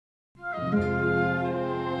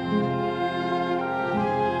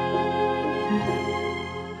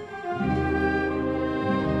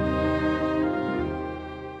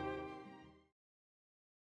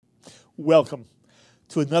Welcome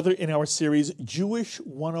to another in our series, Jewish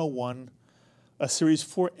 101, a series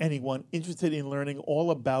for anyone interested in learning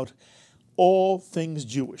all about all things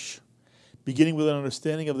Jewish, beginning with an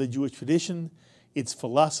understanding of the Jewish tradition, its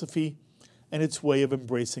philosophy, and its way of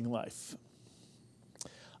embracing life.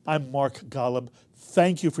 I'm Mark Golub.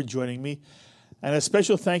 Thank you for joining me, and a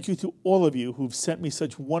special thank you to all of you who've sent me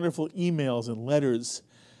such wonderful emails and letters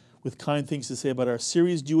with kind things to say about our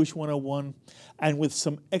series, Jewish 101, and with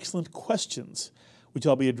some excellent questions, which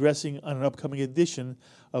I'll be addressing on an upcoming edition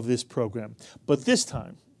of this program. But this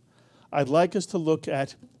time, I'd like us to look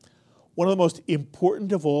at one of the most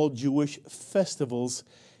important of all Jewish festivals,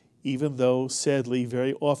 even though, sadly,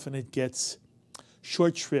 very often it gets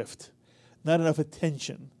short shrift, not enough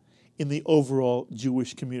attention in the overall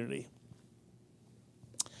Jewish community.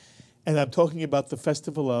 And I'm talking about the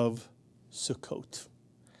festival of Sukkot,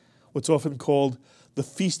 what's often called the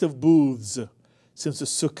Feast of Booths, since a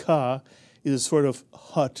sukkah is a sort of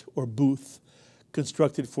hut or booth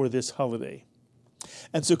constructed for this holiday.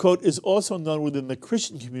 And Sukkot is also known within the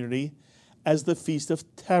Christian community as the Feast of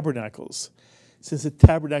Tabernacles, since the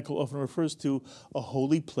tabernacle often refers to a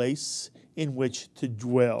holy place in which to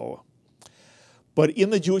dwell. But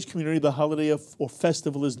in the Jewish community, the holiday or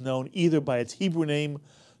festival is known either by its Hebrew name,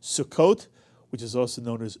 Sukkot, which is also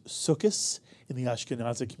known as Sukkot in the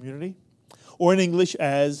Ashkenazi community, or in English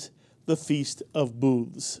as the Feast of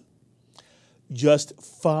Booths. Just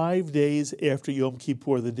 5 days after Yom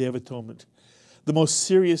Kippur, the Day of Atonement, the most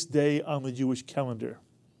serious day on the Jewish calendar,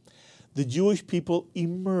 the Jewish people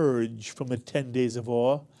emerge from the 10 days of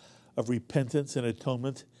awe, of repentance and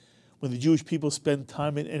atonement, when the Jewish people spend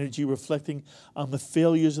time and energy reflecting on the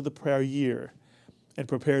failures of the prior year and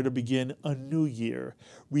prepare to begin a new year,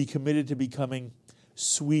 recommitted to becoming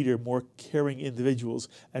sweeter, more caring individuals,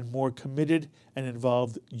 and more committed and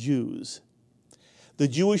involved Jews. The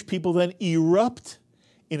Jewish people then erupt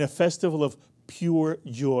in a festival of pure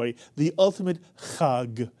joy, the ultimate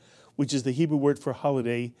Chag, which is the Hebrew word for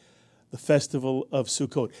holiday, the festival of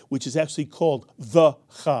Sukkot, which is actually called the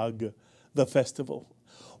Chag, the festival.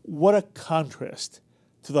 What a contrast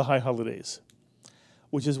to the high holidays,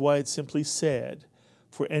 which is why it's simply sad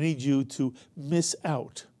for any Jew to miss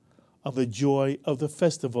out on the joy of the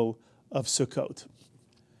festival of Sukkot.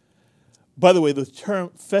 By the way, the term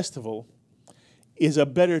festival is a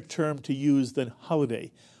better term to use than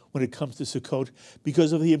holiday when it comes to Sukkot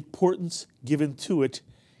because of the importance given to it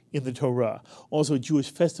in the Torah. Also, Jewish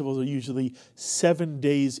festivals are usually 7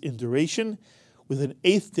 days in duration, with an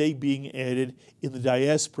 8th day being added in the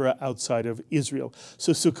diaspora outside of Israel.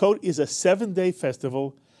 So Sukkot is a 7-day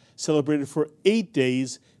festival celebrated for 8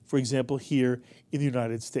 days, for example, here in the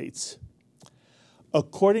United States.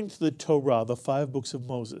 According to the Torah, the 5 books of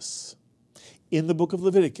Moses, in the book of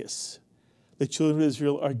Leviticus, the children of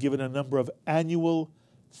Israel are given a number of annual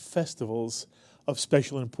festivals of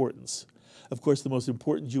special importance. Of course, the most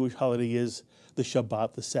important Jewish holiday is the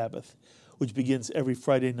Shabbat, the Sabbath, which begins every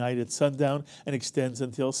Friday night at sundown and extends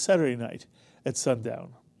until Saturday night at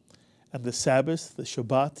sundown. And the Sabbath, the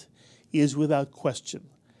Shabbat, is without question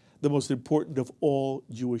the most important of all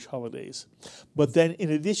Jewish holidays. But then,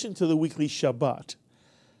 in addition to the weekly Shabbat,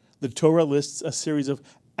 the Torah lists a series of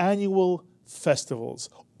annual festivals,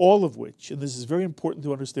 all of which, and this is very important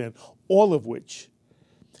to understand, all of which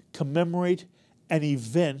commemorate an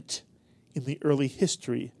event in the early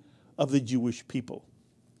history of the Jewish people.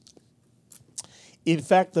 In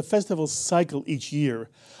fact, the festival cycle each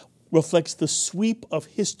year reflects the sweep of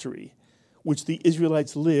history which the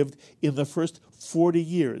Israelites lived in the first 40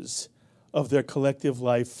 years of their collective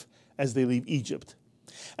life as they leave Egypt.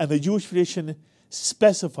 And the Jewish tradition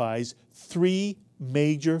specifies 3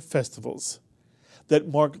 major festivals that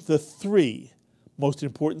mark the 3 most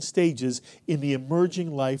important stages in the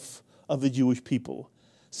emerging life of the Jewish people,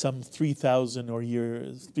 some 3,000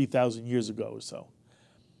 years ago or so.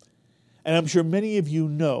 And I'm sure many of you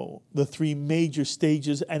know the 3 major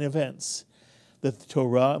stages and events that the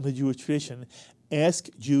Torah and the Jewish tradition ask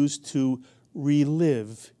Jews to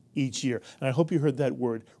relive each year. And I hope you heard that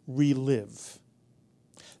word, relive.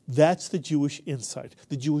 That's the Jewish insight,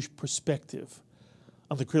 the Jewish perspective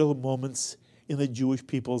on the critical moments in the Jewish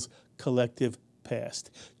people's collective past.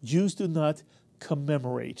 Jews do not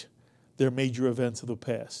commemorate their major events of the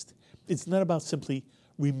past. It's not about simply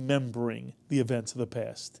remembering the events of the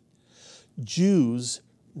past. Jews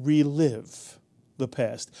relive the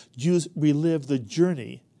past. Jews relive the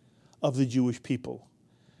journey of the Jewish people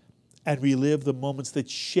and relive the moments that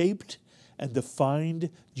shaped and defined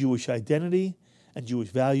Jewish identity and Jewish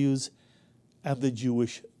values and the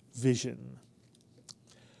Jewish vision.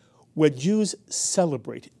 When Jews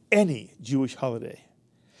celebrate any Jewish holiday,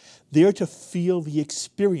 They are to feel the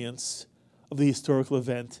experience of the historical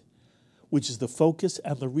event, which is the focus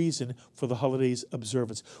and the reason for the holiday's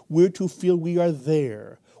observance. We're to feel we are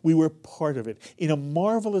there. We were part of it. In a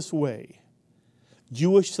marvelous way,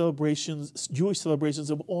 Jewish celebrations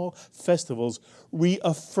of all festivals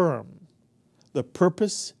reaffirm the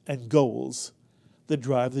purpose and goals that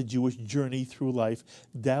drive the Jewish journey through life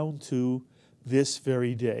down to this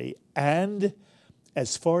very day, and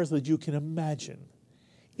as far as the Jew can imagine,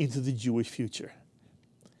 into the Jewish future.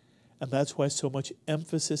 And that's why so much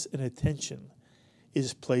emphasis and attention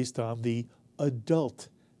is placed on the adult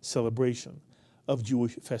celebration of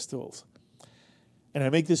Jewish festivals. And I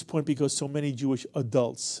make this point because so many Jewish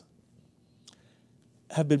adults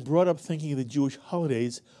have been brought up thinking that Jewish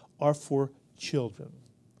holidays are for children.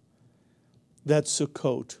 That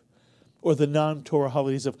Sukkot, or the non-Torah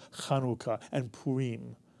holidays of Chanukah and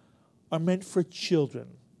Purim, are meant for children.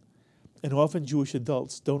 And often Jewish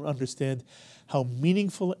adults don't understand how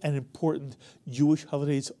meaningful and important Jewish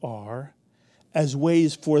holidays are as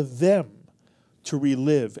ways for them to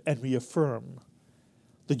relive and reaffirm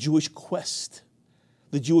the Jewish quest,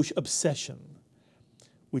 the Jewish obsession,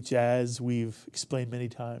 which, as we've explained many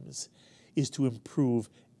times, is to improve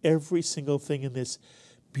every single thing in this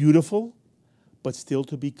beautiful but still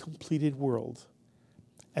to be completed world,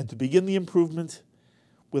 and to begin the improvement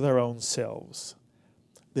with our own selves,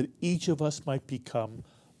 that each of us might become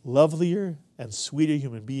lovelier and sweeter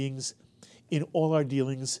human beings in all our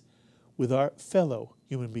dealings with our fellow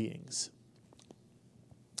human beings.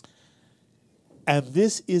 And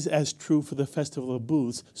this is as true for the Festival of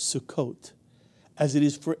Booths, Sukkot, as it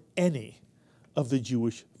is for any of the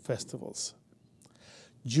Jewish festivals.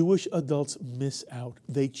 Jewish adults miss out.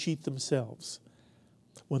 They cheat themselves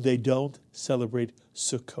when they don't celebrate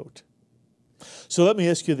Sukkot. So let me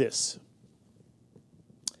ask you this.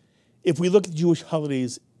 If we look at Jewish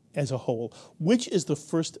holidays as a whole, which is the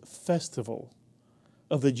first festival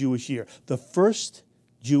of the Jewish year? The first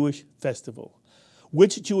Jewish festival.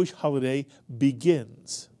 Which Jewish holiday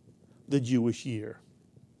begins the Jewish year?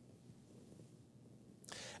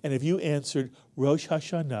 And if you answered Rosh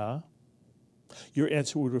Hashanah, your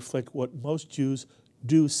answer would reflect what most Jews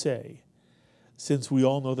do say, since we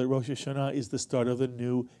all know that Rosh Hashanah is the start of the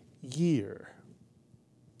new year.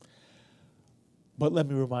 But let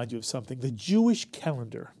me remind you of something. The Jewish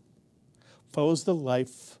calendar follows the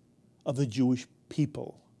life of the Jewish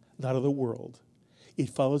people, not of the world. It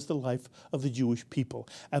follows the life of the Jewish people.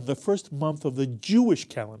 And the first month of the Jewish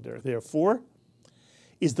calendar, therefore,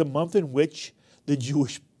 is the month in which the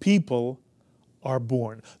Jewish people are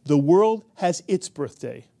born. The world has its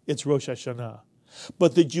birthday. It's Rosh Hashanah.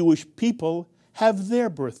 But the Jewish people have their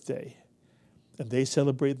birthday. And they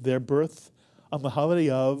celebrate their birth on the holiday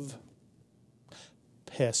of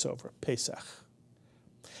Passover, Pesach.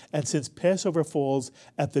 And since Passover falls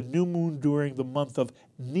at the new moon during the month of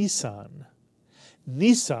Nisan,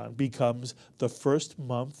 Nisan becomes the first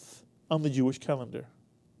month on the Jewish calendar.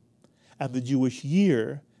 And the Jewish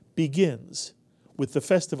year begins with the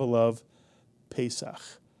festival of Pesach,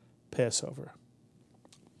 Passover.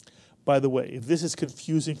 By the way, if this is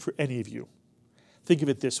confusing for any of you, think of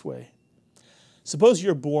it this way. Suppose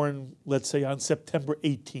you're born, let's say, on September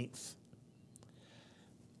 18th.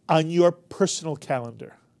 On your personal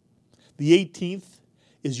calendar, the 18th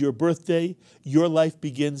is your birthday. Your life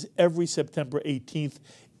begins every September 18th.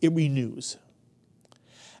 It renews.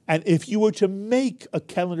 And if you were to make a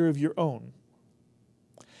calendar of your own,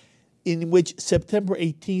 in which September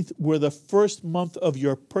 18th were the first month of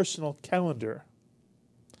your personal calendar,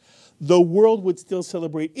 the world would still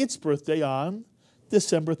celebrate its birthday on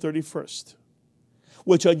December 31st,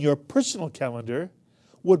 which on your personal calendar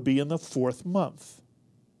would be in the fourth month.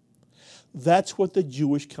 That's what the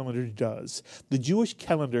Jewish calendar does. The Jewish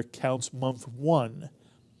calendar counts month 1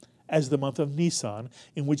 as the month of Nisan,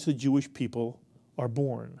 in which the Jewish people are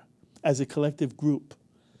born, as a collective group,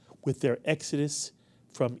 with their exodus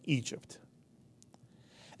from Egypt.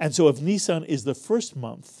 And so if Nisan is the first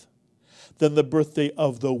month, then the birthday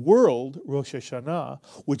of the world, Rosh Hashanah,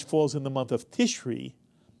 which falls in the month of Tishri,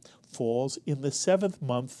 falls in the 7th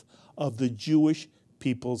month of the Jewish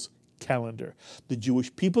people's calendar. The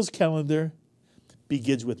Jewish people's calendar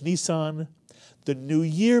begins with Nisan. The new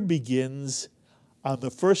year begins on the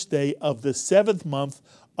first day of the 7th month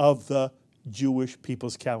of the Jewish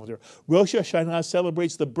people's calendar. Rosh Hashanah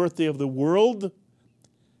celebrates the birthday of the world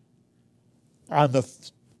on the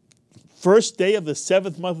first day of the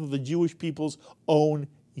 7th month of the Jewish people's own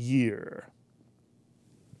year.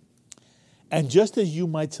 And just as you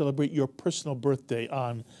might celebrate your personal birthday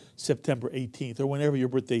on September 18th or whenever your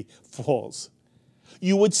birthday falls,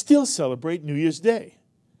 you would still celebrate New Year's Day.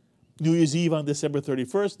 New Year's Eve on December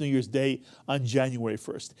 31st, New Year's Day on January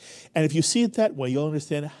 1st. And if you see it that way, you'll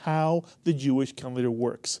understand how the Jewish calendar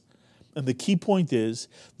works. And the key point is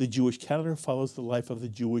the Jewish calendar follows the life of the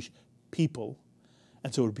Jewish people.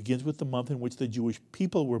 And so it begins with the month in which the Jewish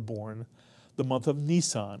people were born, the month of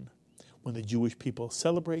Nisan, when the Jewish people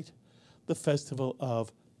celebrate the festival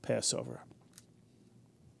of Passover.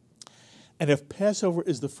 And if Passover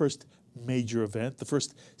is the first major event, the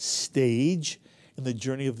first stage in the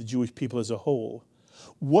journey of the Jewish people as a whole,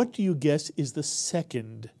 what do you guess is the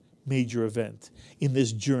second major event in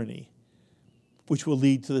this journey, which will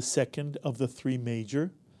lead to the second of the three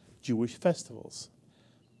major Jewish festivals?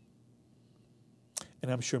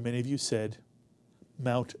 And I'm sure many of you said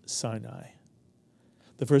Mount Sinai.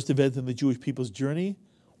 The first event in the Jewish people's journey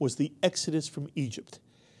was the Exodus from Egypt,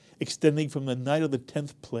 extending from the night of the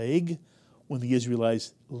 10th plague, when the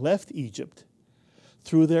Israelites left Egypt,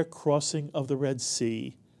 through their crossing of the Red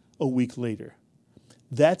Sea a week later.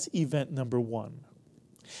 That's event number one.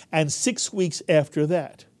 And 6 weeks after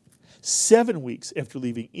that, 7 weeks after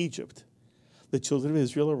leaving Egypt, the children of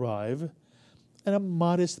Israel arrive at a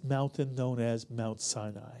modest mountain known as Mount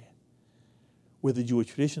Sinai, where the Jewish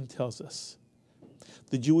tradition tells us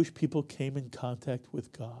the Jewish people came in contact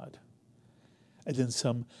with God, and in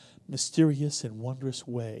some mysterious and wondrous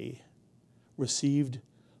way received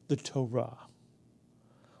the Torah,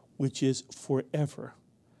 which is forever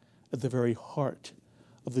at the very heart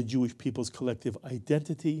of the Jewish people's collective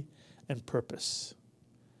identity and purpose.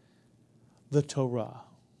 The Torah,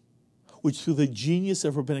 which through the genius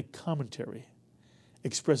of rabbinic commentary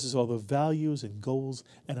expresses all the values and goals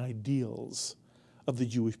and ideals of the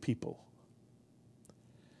Jewish people.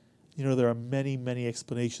 You know, there are many, many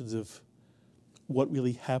explanations of what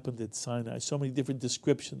really happened at Sinai, so many different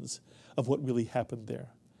descriptions of what really happened there.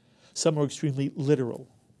 Some are extremely literal,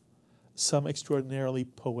 some extraordinarily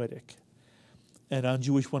poetic. And on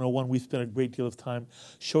Jewish 101, we've spent a great deal of time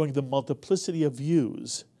showing the multiplicity of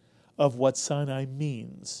views of what Sinai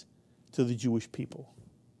means to the Jewish people.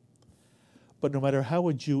 But no matter how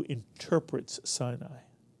a Jew interprets Sinai,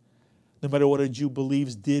 no matter what a Jew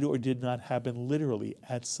believes did or did not happen literally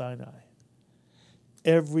at Sinai,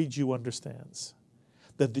 every Jew understands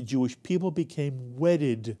that the Jewish people became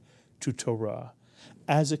wedded to Torah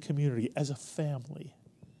as a community, as a family,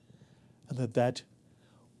 and that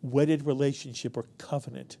wedded relationship or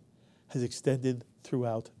covenant has extended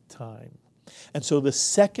throughout time. And so the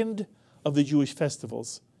second of the Jewish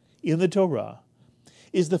festivals in the Torah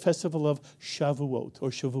is the festival of Shavuot or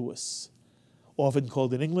Shavuos, often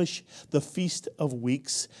called in English the Feast of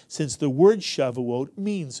Weeks, since the word Shavuot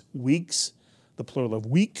means weeks, the plural of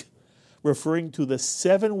week, referring to the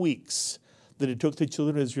 7 weeks that it took the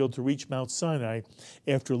children of Israel to reach Mount Sinai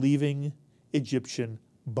after leaving Egyptian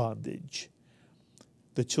bondage.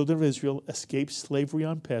 The children of Israel escaped slavery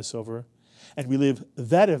on Passover, and we live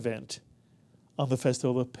that event on the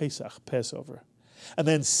festival of Pesach, Passover. And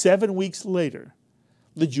then 7 weeks later,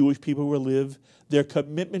 the Jewish people will live their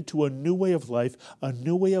commitment to a new way of life, a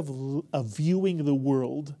new way of viewing the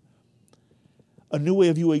world, a new way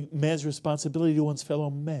of viewing man's responsibility to one's fellow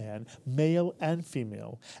man, male and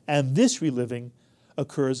female. And this reliving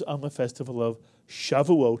occurs on the festival of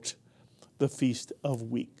Shavuot, the Feast of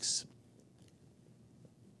Weeks.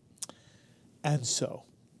 And so,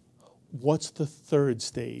 what's the third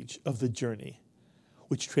stage of the journey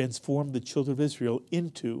which transformed the children of Israel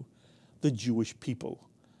into the Jewish people,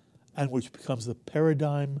 and which becomes the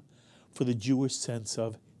paradigm for the Jewish sense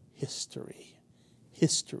of history?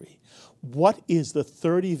 History. What is the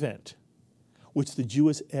third event which the Jew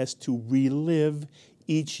is asked to relive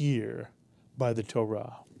each year by the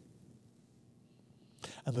Torah?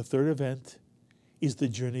 And the third event is the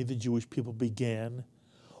journey the Jewish people began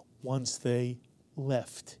once they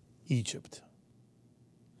left Egypt.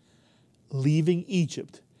 Leaving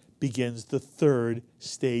Egypt begins the third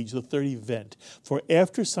stage, the third event. For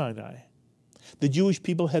after Sinai, the Jewish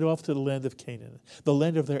people head off to the land of Canaan, the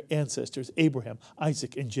land of their ancestors, Abraham,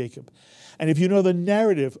 Isaac, and Jacob. And if you know the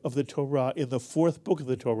narrative of the Torah in the fourth book of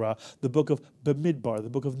the Torah, the book of Bamidbar, the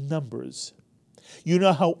book of Numbers, you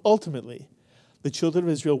know how ultimately the children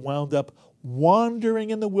of Israel wound up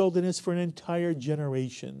wandering in the wilderness for an entire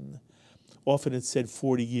generation. Often it's said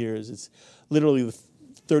 40 years. It's literally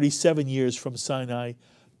 37 years from Sinai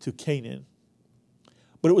to Canaan.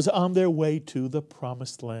 But it was on their way to the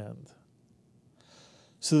promised land.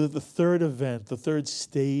 So that the third event, the third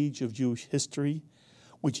stage of Jewish history,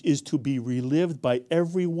 which is to be relived by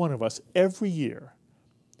every one of us every year,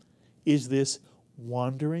 is this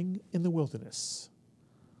wandering in the wilderness.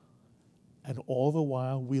 And all the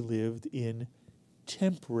while we lived in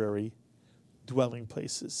temporary dwelling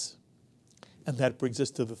places. And that brings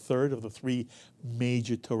us to the third of the three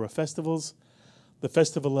major Torah festivals, the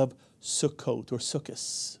festival of Sukkot, or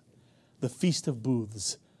Sukkot, the Feast of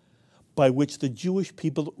Booths, by which the Jewish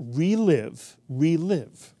people relive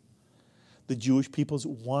the Jewish people's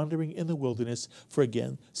wandering in the wilderness for,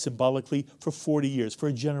 again, symbolically, for 40 years, for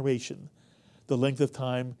a generation. The length of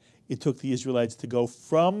time it took the Israelites to go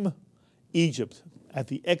from Egypt, at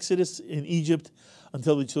the Exodus in Egypt,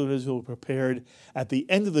 until the children of Israel were prepared at the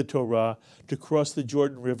end of the Torah to cross the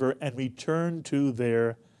Jordan River and return to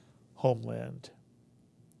their homeland.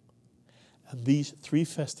 And these three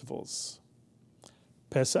festivals,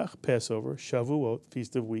 Pesach, Passover, Shavuot,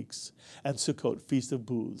 Feast of Weeks, and Sukkot, Feast of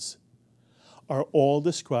Booths, are all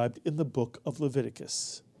described in the book of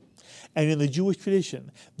Leviticus. And in the Jewish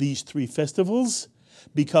tradition, these three festivals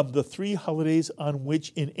become the three holidays on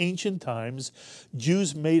which in ancient times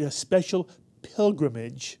Jews made a special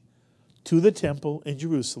pilgrimage to the temple in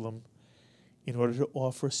Jerusalem in order to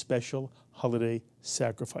offer special holiday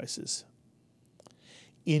sacrifices.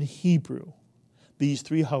 In Hebrew, these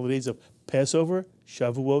three holidays of Passover,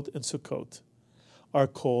 Shavuot, and Sukkot are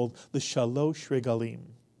called the Shalosh Regalim,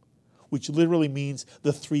 which literally means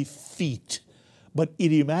the 3 feet, but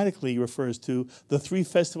idiomatically refers to the 3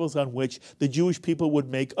 festivals on which the Jewish people would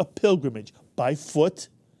make a pilgrimage by foot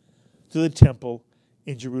to the temple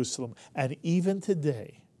in Jerusalem. And even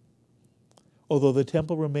today, although the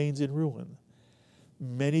temple remains in ruin,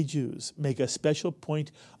 many Jews make a special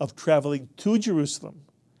point of traveling to Jerusalem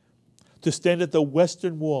to stand at the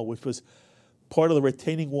western wall, which was part of the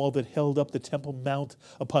retaining wall that held up the Temple Mount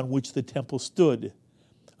upon which the temple stood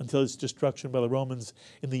until its destruction by the Romans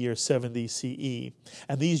in the year 70 CE.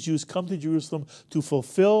 And these Jews come to Jerusalem to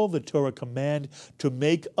fulfill the Torah command to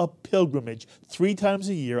make a pilgrimage 3 times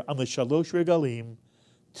a year on the Shalosh Regalim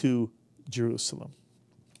to Jerusalem.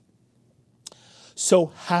 So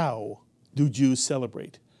how do Jews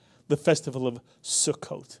celebrate the festival of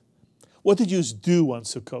Sukkot? What do Jews do on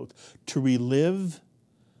Sukkot to relive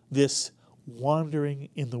this wandering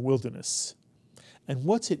in the wilderness? And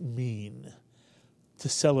what's it mean to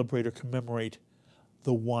celebrate or commemorate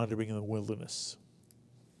the wandering in the wilderness?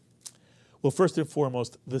 Well, first and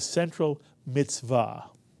foremost, the central mitzvah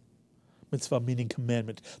meaning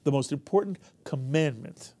commandment, the most important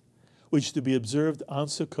commandment which is to be observed on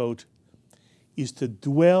Sukkot is to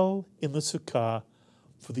dwell in the sukkah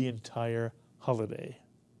for the entire holiday.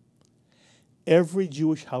 Every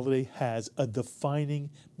Jewish holiday has a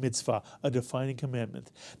defining mitzvah, a defining commandment.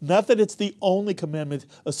 Not that it's the only commandment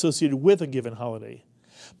associated with a given holiday,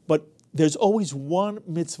 but there's always one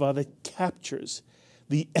mitzvah that captures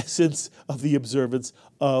the essence of the observance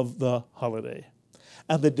of the holiday.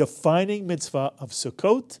 And the defining mitzvah of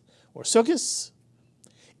Sukkot, or Sukkos,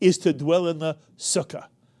 is to dwell in the sukkah,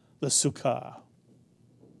 the sukkah.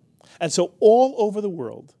 And so all over the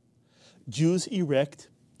world, Jews erect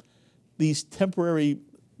these temporary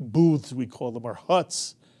booths, we call them, or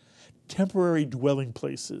huts, temporary dwelling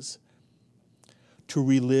places, to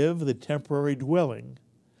relive the temporary dwelling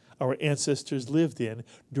our ancestors lived in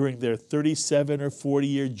during their 37 or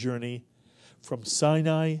 40-year journey from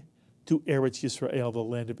Sinai to Eretz Yisrael, the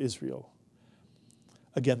land of Israel.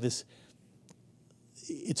 Again,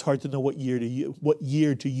 it's hard to know what year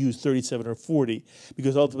to use, 37 or 40,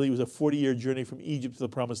 because ultimately it was a 40-year journey from Egypt to the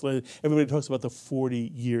Promised Land. Everybody talks about the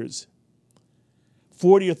 40 years.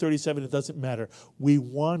 40 or 37, it doesn't matter. We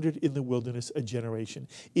wandered in the wilderness a generation.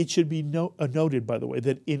 It should be noted, by the way,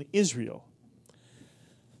 that in Israel,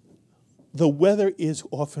 the weather is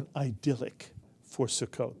often idyllic for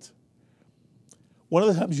Sukkot. One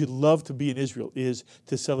of the times you'd love to be in Israel is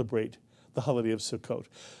to celebrate the holiday of Sukkot.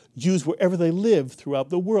 Jews, wherever they live throughout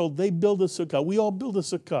the world, they build a sukkah. We all build a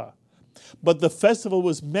sukkah. But the festival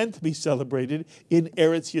was meant to be celebrated in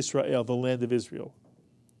Eretz Yisrael, the land of Israel.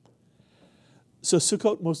 So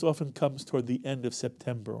Sukkot most often comes toward the end of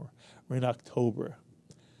September or in October,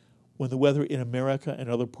 when the weather in America and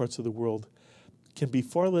other parts of the world can be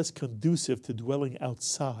far less conducive to dwelling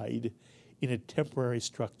outside in a temporary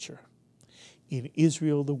structure. In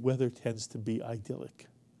Israel, the weather tends to be idyllic.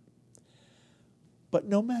 But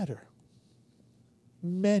no matter,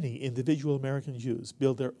 many individual American Jews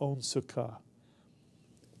build their own sukkah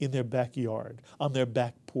in their backyard, on their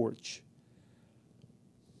back porch,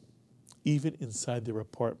 even inside their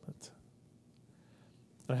apartment.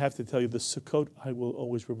 And I have to tell you, the Sukkot I will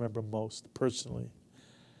always remember most personally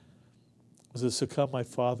was the sukkah my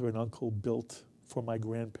father and uncle built for my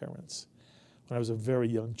grandparents when I was a very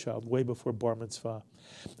young child, way before bar mitzvah.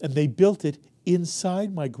 And they built it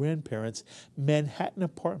inside my grandparents' Manhattan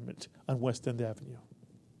apartment on West End Avenue.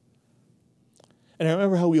 And I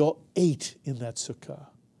remember how we all ate in that sukkah.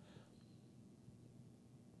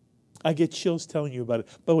 I get chills telling you about it.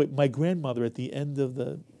 By the way, my grandmother at the end of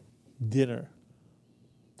the dinner,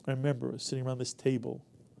 I remember sitting around this table,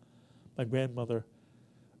 my grandmother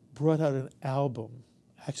brought out an album.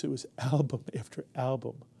 Actually, it was album after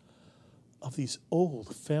album of these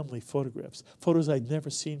old family photographs, photos I'd never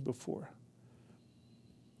seen before.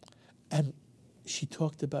 And she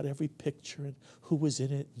talked about every picture and who was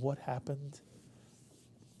in it and what happened.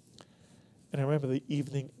 And I remember the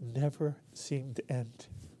evening never seemed to end.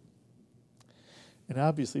 And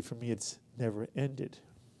obviously for me, it's never ended.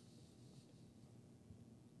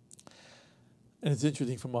 And it's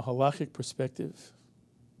interesting from a halachic perspective.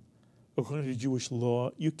 According to Jewish law,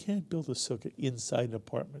 you can't build a sukkah inside an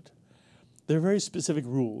apartment. There are very specific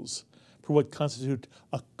rules for what constitutes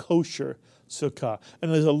a kosher sukkah.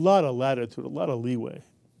 And there's a lot of latitude, a lot of leeway.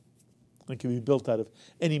 It can be built out of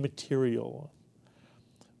any material.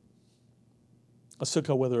 A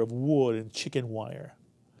sukkah, whether of wood and chicken wire,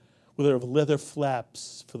 whether of leather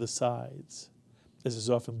flaps for the sides, as is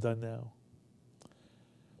often done now.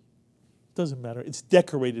 Doesn't matter. It's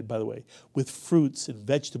decorated, by the way, with fruits and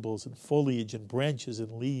vegetables and foliage and branches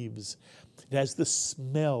and leaves. It has the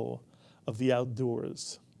smell of the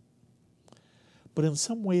outdoors. But in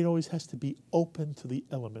some way, it always has to be open to the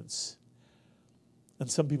elements. And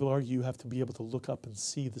some people argue you have to be able to look up and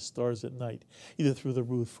see the stars at night, either through the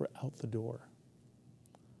roof or out the door.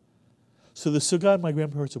 So the sukkah in my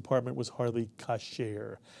grandparents' apartment was hardly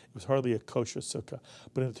kasher. It was hardly a kosher sukkah.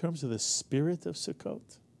 But in terms of the spirit of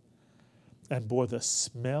Sukkot, and bore the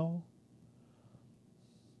smell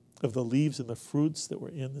of the leaves and the fruits that were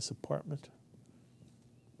in this apartment,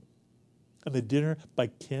 and the dinner by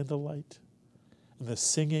candlelight, and the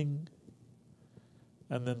singing,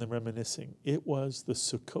 and then the reminiscing. It was the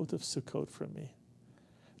Sukkot of Sukkot for me.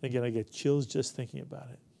 And again, I get chills just thinking about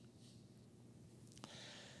it.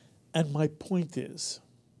 And my point is,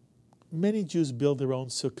 many Jews build their own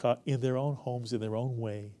sukkah in their own homes, in their own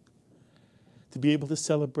way, to be able to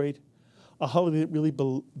celebrate a holiday that really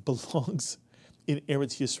belongs in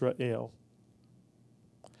Eretz Yisrael.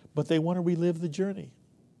 But they want to relive the journey.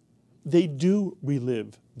 They do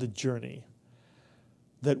relive the journey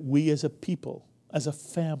that we as a people, as a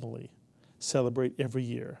family, celebrate every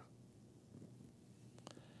year.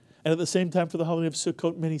 And at the same time, for the holiday of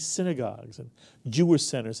Sukkot, many synagogues and Jewish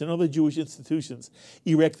centers and other Jewish institutions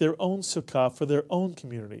erect their own sukkah for their own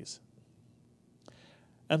communities.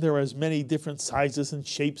 And there are as many different sizes and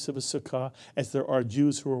shapes of a sukkah as there are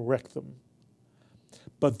Jews who erect them.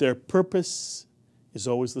 But their purpose is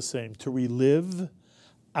always the same: to relive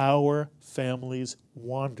our family's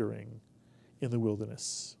wandering in the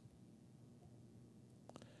wilderness.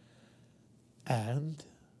 And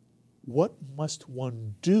what must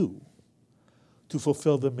one do to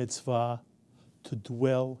fulfill the mitzvah to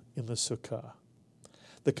dwell in the sukkah?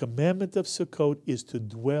 The commandment of Sukkot is to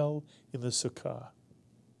dwell in the sukkah.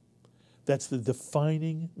 That's the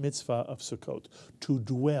defining mitzvah of Sukkot, to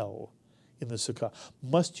dwell in the sukkah.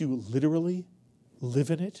 Must you literally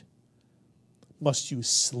live in it? Must you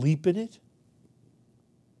sleep in it?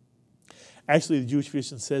 Actually, the Jewish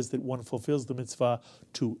tradition says that one fulfills the mitzvah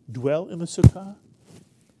to dwell in the sukkah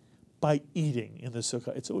by eating in the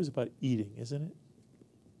sukkah. It's always about eating, isn't it?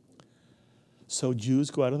 So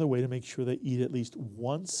Jews go out of their way to make sure they eat at least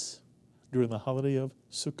once during the holiday of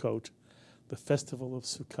Sukkot, the festival of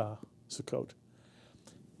Sukkot.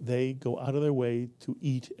 They go out of their way to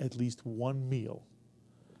eat at least one meal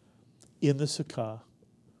in the sukkah.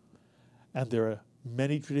 And there are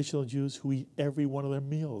many traditional Jews who eat every one of their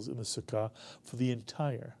meals in the sukkah for the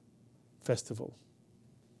entire festival.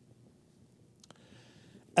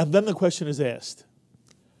 And then the question is asked,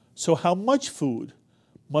 so how much food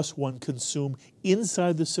must one consume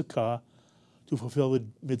inside the sukkah to fulfill the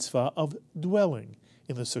mitzvah of dwelling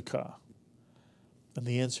in the sukkah? And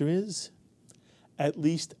the answer is, at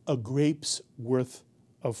least a grape's worth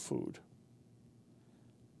of food.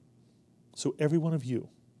 So every one of you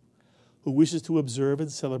who wishes to observe and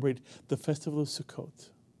celebrate the festival of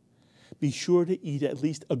Sukkot, be sure to eat at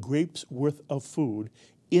least a grape's worth of food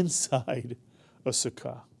inside a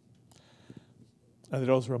sukkah. And it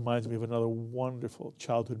also reminds me of another wonderful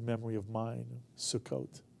childhood memory of mine,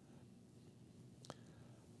 Sukkot.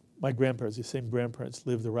 My grandparents, the same grandparents,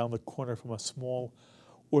 lived around the corner from a small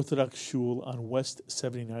Orthodox shul on West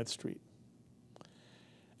 79th Street.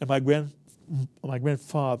 And my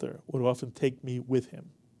grandfather would often take me with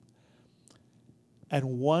him. And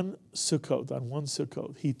on one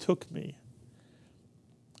Sukkot, he took me.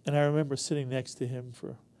 And I remember sitting next to him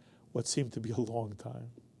for what seemed to be a long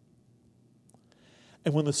time.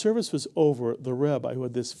 And when the service was over, the Rabbi, who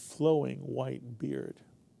had this flowing white beard,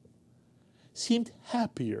 seemed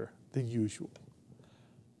happier than usual.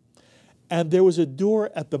 And there was a door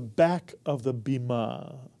at the back of the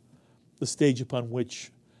bima, the stage upon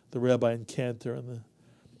which the rabbi and cantor and the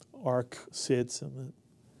ark sits and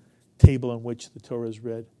the table on which the Torah is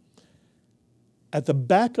read. At the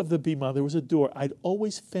back of the bima, there was a door. I'd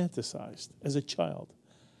always fantasized as a child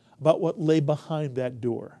about what lay behind that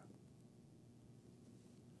door.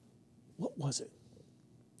 What was it?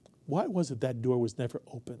 Why was it that door was never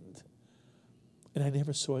opened? And I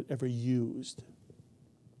never saw it ever used.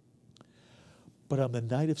 But on the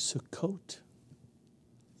night of Sukkot,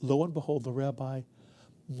 lo and behold, the rabbi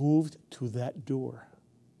moved to that door,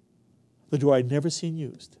 the door I'd never seen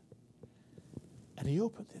used. And he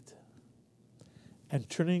opened it. And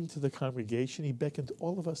turning to the congregation, he beckoned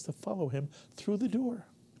all of us to follow him through the door.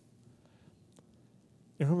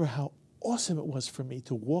 And remember how awesome it was for me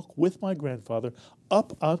to walk with my grandfather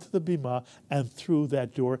up onto the bima and through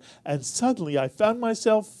that door. And suddenly I found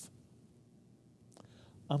myself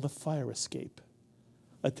on the fire escape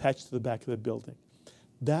attached to the back of the building.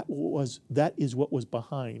 That is what was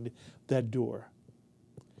behind that door.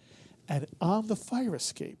 And on the fire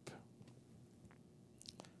escape,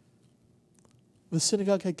 the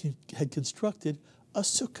synagogue had constructed a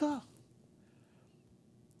sukkah.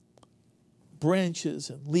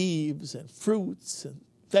 Branches and leaves and fruits and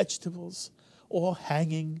vegetables all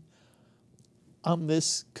hanging on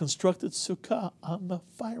this constructed sukkah on the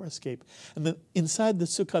fire escape. And then inside the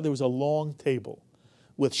sukkah there was a long table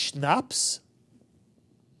with schnapps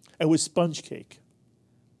and with sponge cake.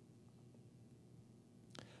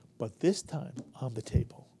 But this time on the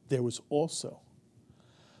table there was also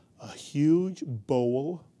a huge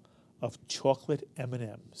bowl of chocolate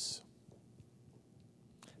M&Ms.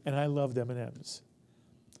 And I loved M&Ms.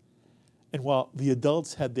 And while the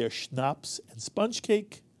adults had their schnapps and sponge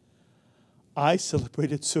cake, I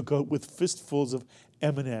celebrated Sukkot with fistfuls of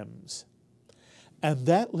M&Ms. And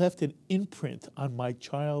that left an imprint on my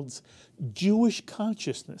child's Jewish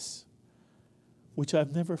consciousness, which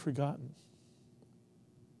I've never forgotten.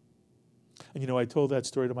 And I told that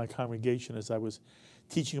story to my congregation as I was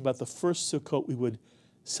teaching about the first Sukkot we would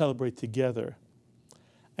celebrate together.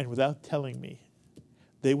 And without telling me,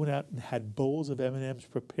 they went out and had bowls of M&Ms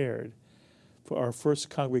prepared for our first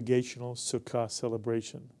congregational Sukkah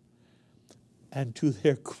celebration. And to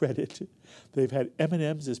their credit, they've had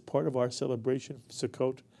M&Ms as part of our celebration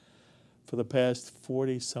Sukkot for the past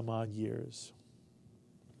 40 some odd years.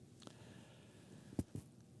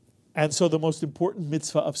 And so the most important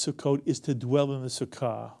mitzvah of Sukkot is to dwell in the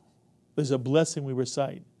Sukkah. There's a blessing we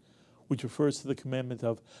recite, which refers to the commandment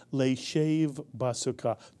of leishev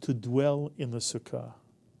basukkah, to dwell in the Sukkah.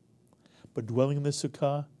 But dwelling in the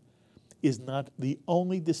Sukkah is not the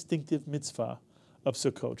only distinctive mitzvah of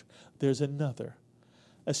Sukkot. There's another,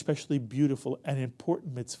 especially beautiful and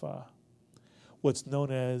important mitzvah, what's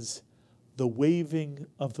known as the waving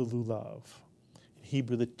of the lulav. In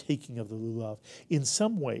Hebrew, the taking of the lulav. In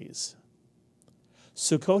some ways,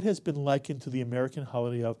 Sukkot has been likened to the American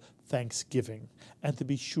holiday of Thanksgiving. And to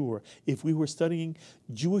be sure, if we were studying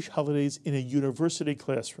Jewish holidays in a university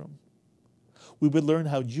classroom, we would learn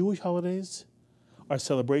how Jewish holidays are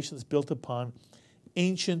celebrations built upon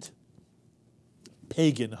ancient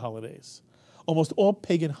pagan holidays. Almost all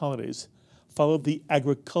pagan holidays followed the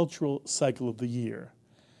agricultural cycle of the year.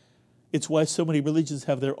 It's why so many religions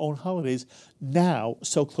have their own holidays now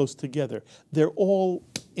so close together. They're all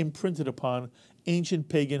imprinted upon ancient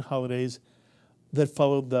pagan holidays that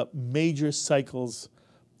followed the major cycles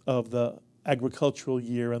of the agricultural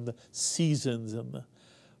year and the seasons and the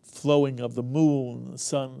flowing of the moon, the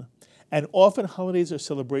sun. And often holidays are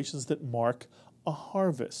celebrations that mark a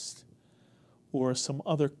harvest or some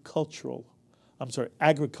other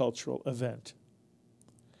agricultural event.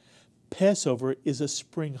 Passover is a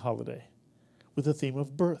spring holiday with a theme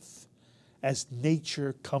of birth, as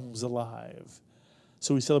nature comes alive.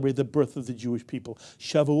 So we celebrate the birth of the Jewish people.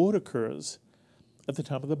 Shavuot occurs at the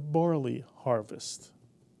time of the barley harvest.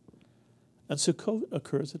 And Sukkot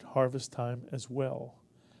occurs at harvest time as well,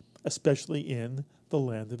 especially in the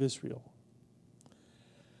land of Israel.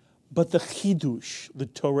 But the chidush, the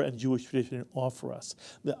Torah and Jewish tradition offer us,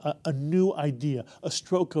 a new idea, a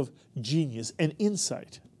stroke of genius, an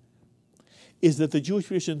insight, is that the Jewish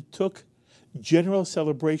tradition took general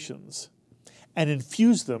celebrations and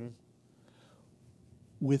infused them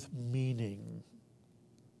with meaning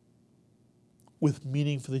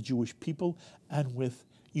for the Jewish people and with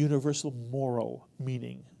universal moral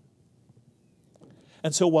meaning.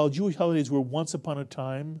 And so while Jewish holidays were once upon a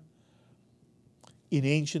time, in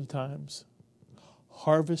ancient times,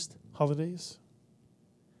 harvest holidays,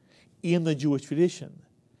 in the Jewish tradition,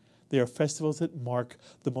 They are festivals that mark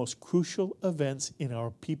the most crucial events in our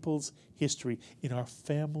people's history, in our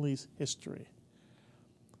family's history,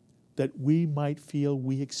 that we might feel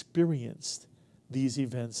we experienced these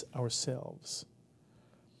events ourselves.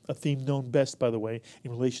 A theme known best, by the way,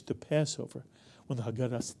 in relation to Passover, when the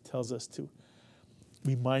Haggadah tells us to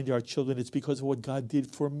remind our children it's because of what God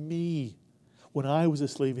did for me when I was a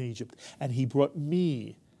slave in Egypt, and He brought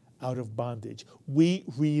me out of bondage. We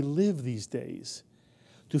relive these days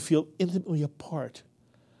to feel intimately a part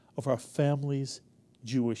of our family's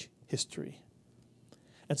Jewish history.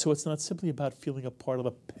 And so it's not simply about feeling a part of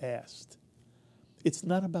the past. It's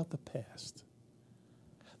not about the past.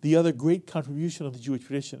 The other great contribution of the Jewish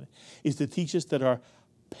tradition is to teach us that our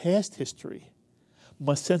past history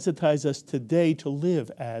must sensitize us today to live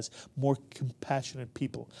as more compassionate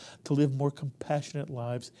people, to live more compassionate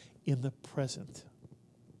lives in the present.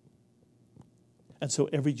 And so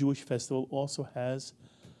every Jewish festival also has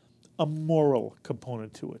a moral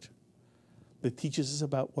component to it that teaches us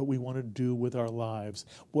about what we want to do with our lives,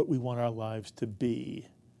 what we want our lives to be.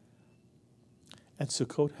 And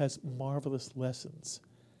Sukkot has marvelous lessons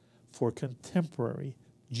for contemporary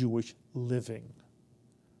Jewish living.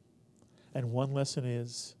 And one lesson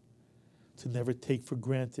is to never take for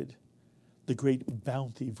granted the great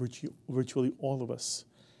bounty virtually all of us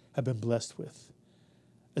have been blessed with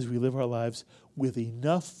as we live our lives with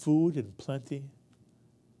enough food and plenty.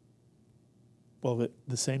 While at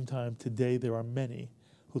the same time, today there are many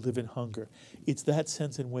who live in hunger. It's that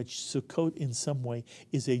sense in which Sukkot, in some way,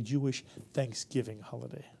 is a Jewish Thanksgiving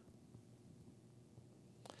holiday.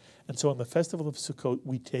 And so on the festival of Sukkot,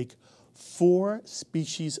 we take 4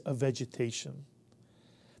 species of vegetation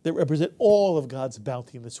that represent all of God's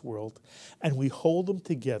bounty in this world, and we hold them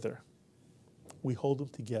together. We hold them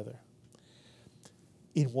together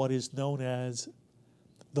in what is known as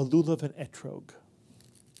the lulav and etrog.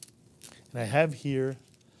 And I have here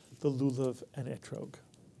the lulav and etrog.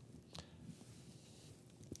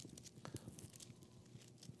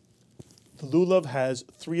 The lulav has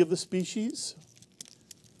 3 of the species.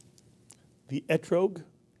 The etrog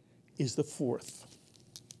is the 4th.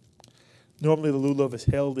 Normally the lulav is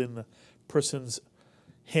held in the person's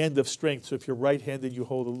hand of strength. So if you're right-handed, you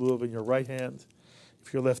hold the lulav in your right hand.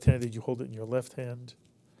 If you're left-handed, you hold it in your left hand.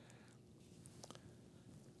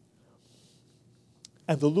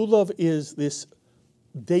 And the lulav is this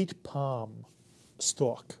date palm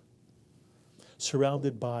stalk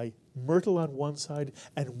surrounded by myrtle on one side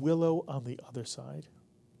and willow on the other side.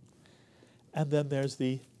 And then there's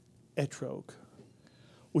the etrog,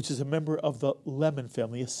 which is a member of the lemon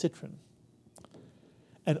family, a citron.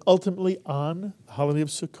 And ultimately on the holiday of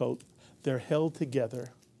Sukkot, they're held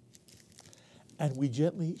together, and we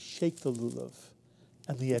gently shake the lulav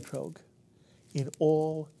and the etrog in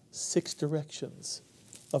all 6 directions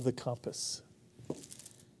of the compass,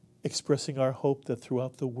 expressing our hope that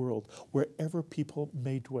throughout the world, wherever people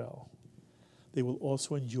may dwell, they will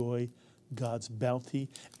also enjoy God's bounty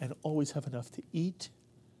and always have enough to eat,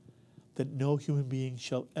 that no human being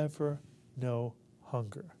shall ever know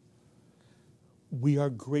hunger. We are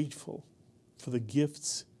grateful for the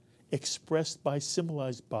gifts expressed by,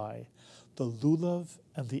 symbolized by, the lulav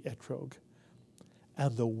and the etrog.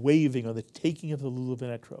 And the waving or the taking of the lulav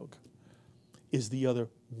and etrog is the other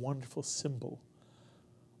wonderful symbol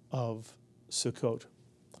of Sukkot.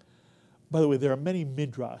 By the way, there are many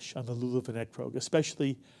midrash on the lulav and etrog,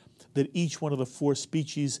 especially that each one of the 4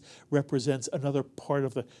 species represents another part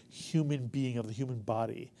of the human being, of the human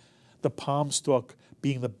body. The palm stalk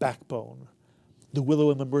being the backbone, the willow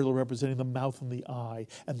and the myrtle representing the mouth and the eye,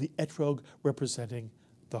 and the etrog representing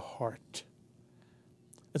the heart.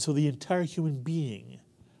 And so the entire human being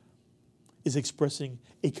is expressing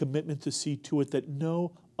a commitment to see to it that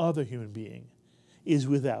no other human being is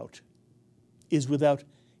without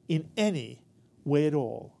in any way at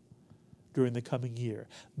all during the coming year.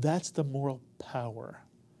 That's the moral power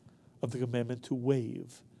of the commandment to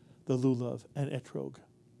wave the lulav and etrog.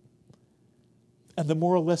 And the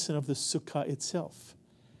moral lesson of the sukkah itself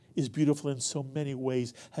is beautiful in so many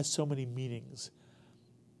ways, has so many meanings.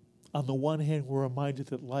 On the one hand, we're reminded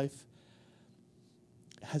that life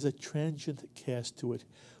has a transient cast to it.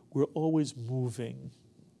 We're always moving.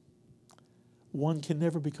 One can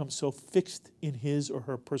never become so fixed in his or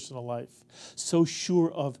her personal life, so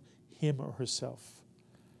sure of him or herself,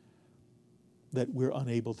 that we're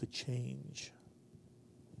unable to change.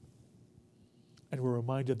 And we're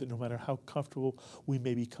reminded that no matter how comfortable we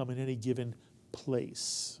may become in any given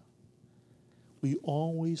place, we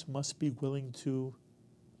always must be willing to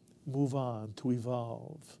move on, to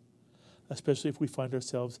evolve. especially if we find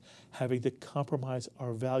ourselves having to compromise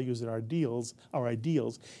our values and our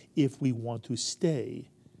ideals, if we want to stay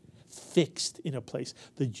fixed in a place.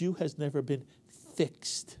 The Jew has never been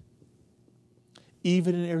fixed.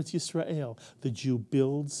 Even in Eretz Yisrael, the Jew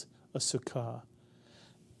builds a sukkah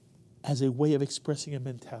as a way of expressing a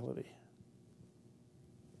mentality.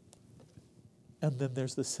 And then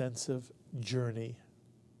there's the sense of journey.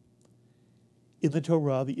 In the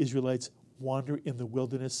Torah, the Israelites wander in the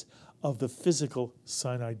wilderness of the physical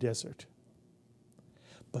Sinai desert.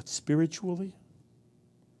 But spiritually,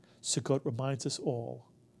 Sukkot reminds us all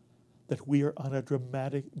that we are on a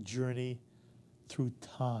dramatic journey through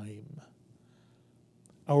time.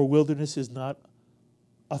 Our wilderness is not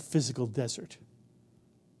a physical desert,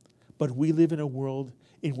 but we live in a world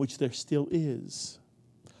in which there still is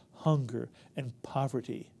hunger and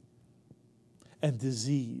poverty and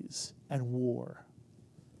disease and war.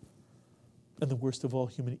 And the worst of all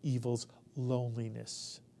human evils,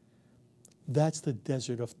 loneliness. That's the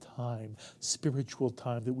desert of time, spiritual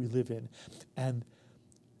time that we live in. And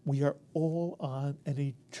we are all on an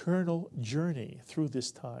eternal journey through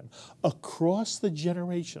this time, across the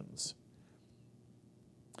generations,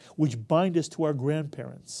 which bind us to our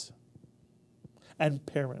grandparents and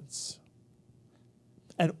parents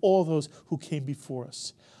and all those who came before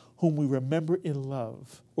us, whom we remember in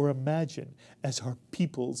love or imagine as our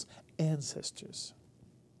people's ancestors.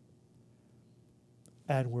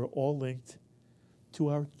 And we're all linked to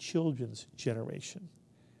our children's generation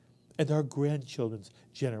and our grandchildren's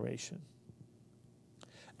generation.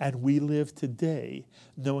 And we live today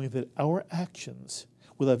knowing that our actions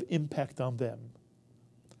will have impact on them,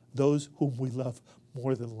 those whom we love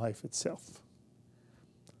more than life itself.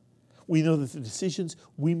 We know that the decisions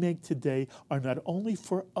we make today are not only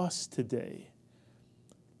for us today.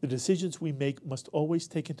 The decisions we make must always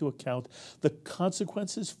take into account the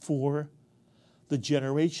consequences for the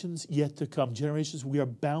generations yet to come, generations we are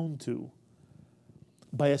bound to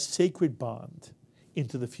by a sacred bond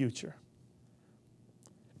into the future.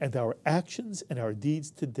 And our actions and our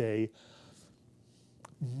deeds today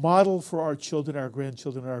model for our children, our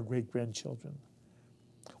grandchildren, and our great-grandchildren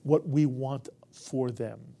what we want for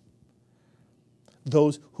them.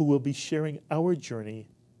 Those who will be sharing our journey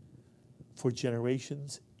for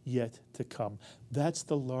generations yet to come. That's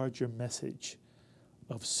the larger message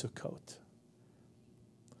of Sukkot.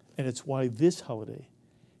 And it's why this holiday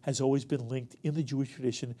has always been linked in the Jewish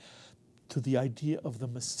tradition to the idea of the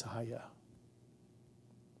Messiah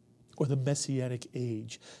or the Messianic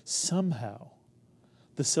age. Somehow,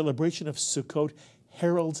 the celebration of Sukkot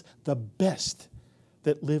heralds the best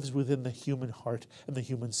that lives within the human heart and the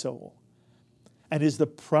human soul, and is the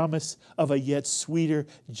promise of a yet sweeter,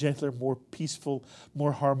 gentler, more peaceful,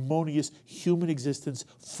 more harmonious human existence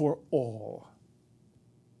for all.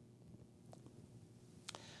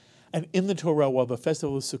 And in the Torah, while the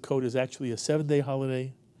Festival of Sukkot is actually a 7-day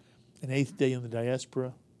holiday, an 8th day in the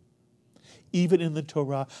diaspora, even in the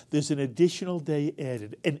Torah, there's an additional day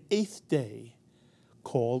added, an 8th day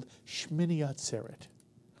called Shmini Atzeret,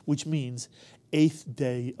 which means 8th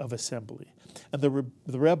day of assembly. And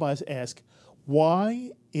the rabbis ask,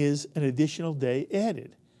 why is an additional day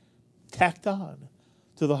added, tacked on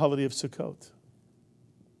to the holiday of Sukkot?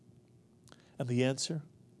 And the answer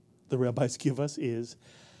the rabbis give us is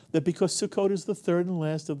that because Sukkot is the third and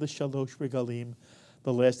last of the Shalosh Regalim,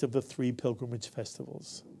 the last of the 3 pilgrimage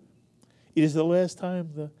festivals. It is the last time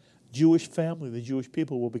the Jewish family, the Jewish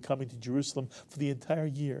people, will be coming to Jerusalem for the entire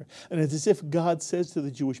year. And it's as if God says to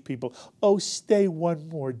the Jewish people, oh, stay one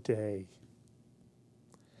more day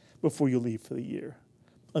before you leave for the year,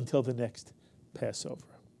 until the next Passover.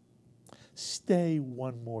 Stay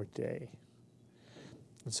one more day.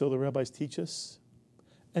 And so the rabbis teach us,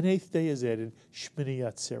 an 8th day is added, Shmini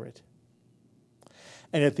Atzeret.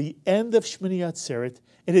 And at the end of Shmini Atzeret,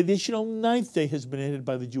 an additional 9th day has been added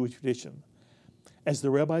by the Jewish tradition, as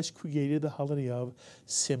the rabbis created the holiday of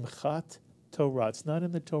Simchat Torah. It's not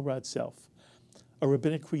in the Torah itself, a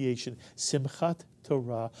rabbinic creation, Simchat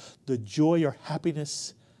Torah, the joy or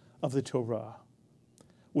happiness of the Torah,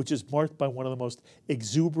 which is marked by one of the most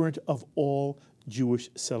exuberant of all Jewish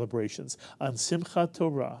celebrations. On Simchat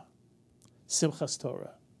Torah, Simchas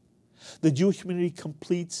Torah, the Jewish community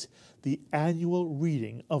completes the annual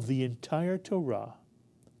reading of the entire Torah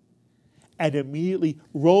and immediately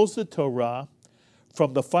rolls the Torah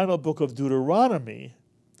from the final book of Deuteronomy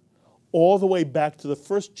all the way back to the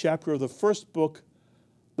first chapter of the first book,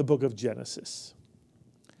 the book of Genesis,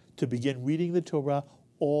 to begin reading the Torah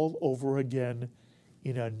all over again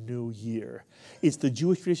in a new year. It's the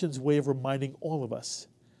Jewish tradition's way of reminding all of us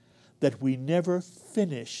that we never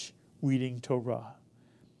finish reading Torah.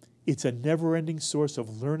 It's a never-ending source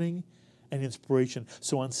of learning and inspiration.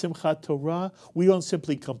 So on Simchat Torah, we don't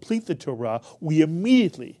simply complete the Torah, we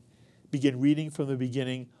immediately begin reading from the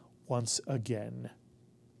beginning once again.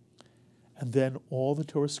 And then all the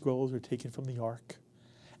Torah scrolls are taken from the ark,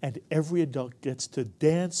 and every adult gets to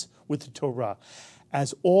dance with the Torah,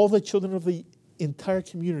 as all the children of the entire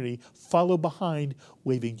community follow behind,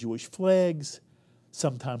 waving Jewish flags,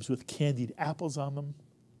 sometimes with candied apples on them.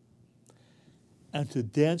 And to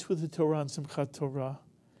dance with the Torah on Simchat Torah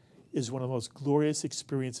is one of the most glorious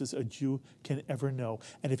experiences a Jew can ever know.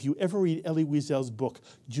 And if you ever read Elie Wiesel's book,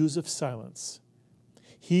 Jews of Silence,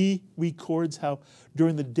 he records how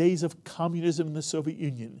during the days of communism in the Soviet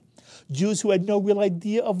Union, Jews who had no real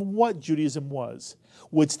idea of what Judaism was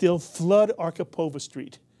would still flood Arkhipova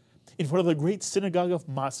Street in front of the great synagogue of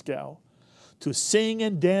Moscow to sing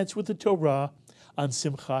and dance with the Torah on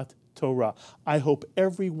Simchat Torah. I hope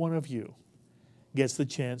every one of you gets the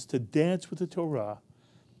chance to dance with the Torah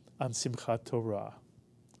on Simchat Torah.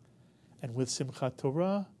 And with Simchat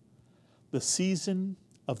Torah, the season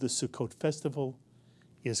of the Sukkot festival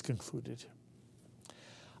is concluded.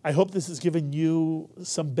 I hope this has given you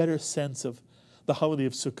some better sense of the holiday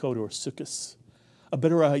of Sukkot, or Sukkot, a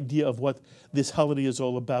better idea of what this holiday is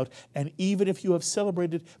all about. And even if you have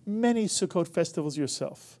celebrated many Sukkot festivals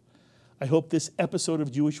yourself, I hope this episode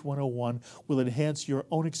of Jewish 101 will enhance your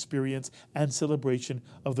own experience and celebration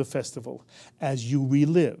of the festival as you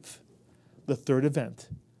relive the third event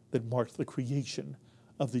that marked the creation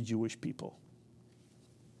of the Jewish people.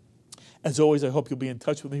 As always, I hope you'll be in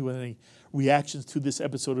touch with me with any reactions to this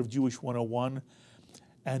episode of Jewish 101.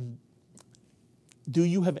 And do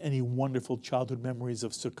you have any wonderful childhood memories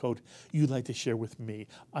of Sukkot you'd like to share with me?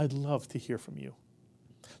 I'd love to hear from you.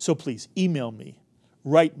 So please email me,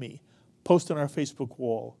 write me, post on our Facebook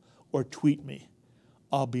wall, or tweet me.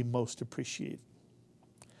 I'll be most appreciated.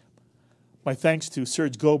 My thanks to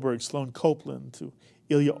Serge Goldberg, Sloan Copeland, to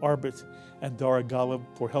Ilya Arbit, and Dara Golub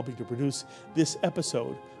for helping to produce this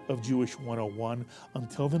episode of Jewish 101.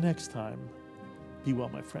 Until the next time, be well,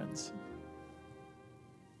 my friends.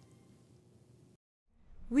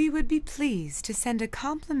 We would be pleased to send a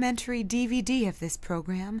complimentary DVD of this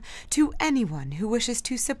program to anyone who wishes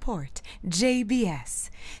to support JBS,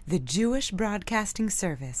 the Jewish Broadcasting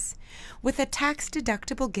Service, with a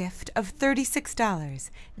tax-deductible gift of $36,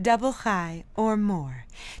 double chai or more,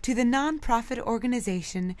 to the nonprofit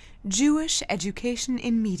organization Jewish Education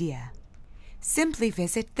in Media. Simply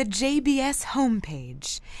visit the JBS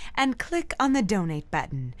homepage and click on the Donate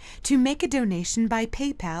button to make a donation by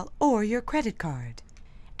PayPal or your credit card.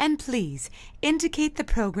 And please indicate the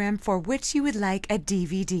program for which you would like a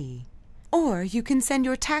DVD. Or you can send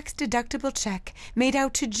your tax-deductible check made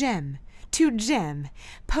out to Jem,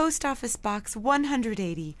 Post Office Box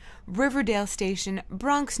 180, Riverdale Station,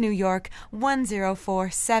 Bronx, New York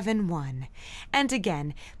 10471. And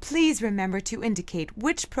again, please remember to indicate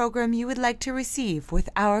which program you would like to receive with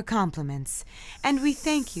our compliments. And we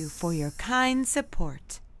thank you for your kind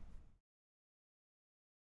support.